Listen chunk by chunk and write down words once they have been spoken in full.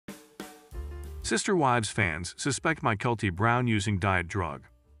Sister Wives fans suspect Mykelti Brown using diet drug.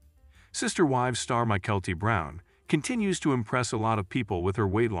 Sister Wives star Mykelti Brown continues to impress a lot of people with her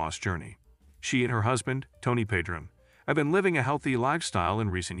weight loss journey. She and her husband, Tony Pedron, have been living a healthy lifestyle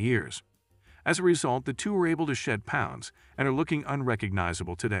in recent years. As a result, the two were able to shed pounds and are looking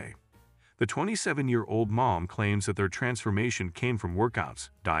unrecognizable today. The 27-year-old mom claims that their transformation came from workouts,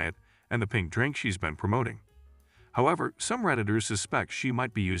 diet, and the pink drink she's been promoting. However, some Redditors suspect she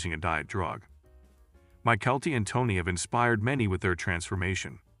might be using a diet drug. Mykelti and Tony have inspired many with their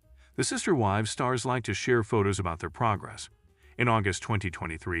transformation. The Sister Wives stars like to share photos about their progress. In August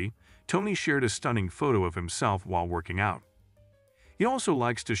 2023, Tony shared a stunning photo of himself while working out. He also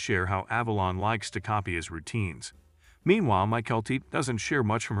likes to share how Avalon likes to copy his routines. Meanwhile, Mykelti doesn't share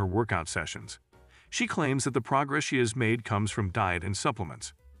much from her workout sessions. She claims that the progress she has made comes from diet and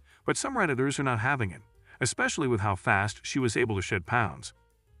supplements. But some Redditors are not having it, especially with how fast she was able to shed pounds.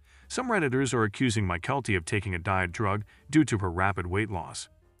 Some Redditors are accusing Mykelti of taking a diet drug due to her rapid weight loss.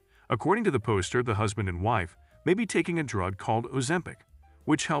 According to the poster, the husband and wife may be taking a drug called Ozempic,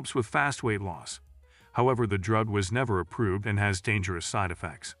 which helps with fast weight loss. However, the drug was never approved and has dangerous side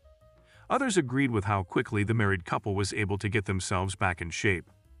effects. Others agreed with how quickly the married couple was able to get themselves back in shape.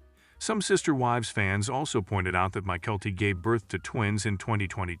 Some Sister Wives fans also pointed out that Mykelti gave birth to twins in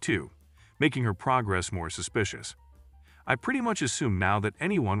 2022, making her progress more suspicious. I pretty much assume now that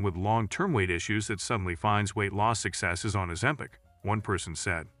anyone with long-term weight issues that suddenly finds weight loss success is on Ozempic, one person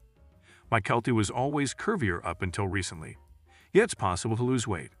said. Mykelti was always curvier up until recently. Yet it's possible to lose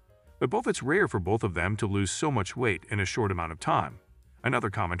weight, but it's rare for both of them to lose so much weight in a short amount of time, another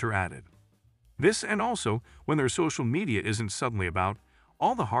commenter added. This and also when their social media isn't suddenly about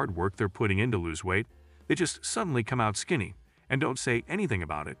all the hard work they're putting in to lose weight, they just suddenly come out skinny and don't say anything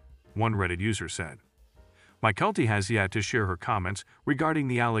about it, one Reddit user said. Mykelti has yet to share her comments regarding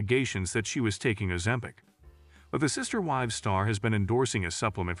the allegations that she was taking Ozempic. But the Sister Wives star has been endorsing a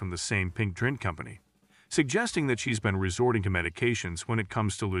supplement from the same pink drink company, suggesting that she's been resorting to medications when it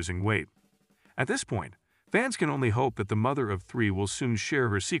comes to losing weight. At this point, fans can only hope that the mother of three will soon share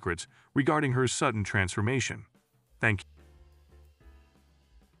her secrets regarding her sudden transformation. Thank you.